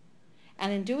rebuilt.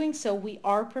 And in doing so, we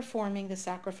are performing the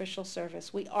sacrificial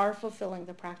service. We are fulfilling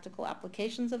the practical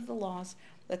applications of the laws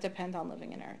that depend on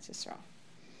living in Eretz Yisrael.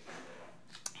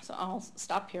 So I'll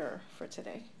stop here for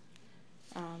today.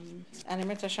 And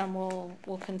Emir Hashem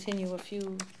will continue a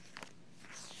few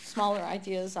smaller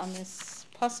ideas on this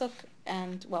pasuk,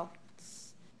 and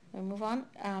we move on.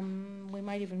 We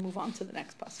might even move on to the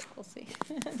next pasuk. We'll see.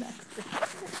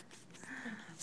 Next.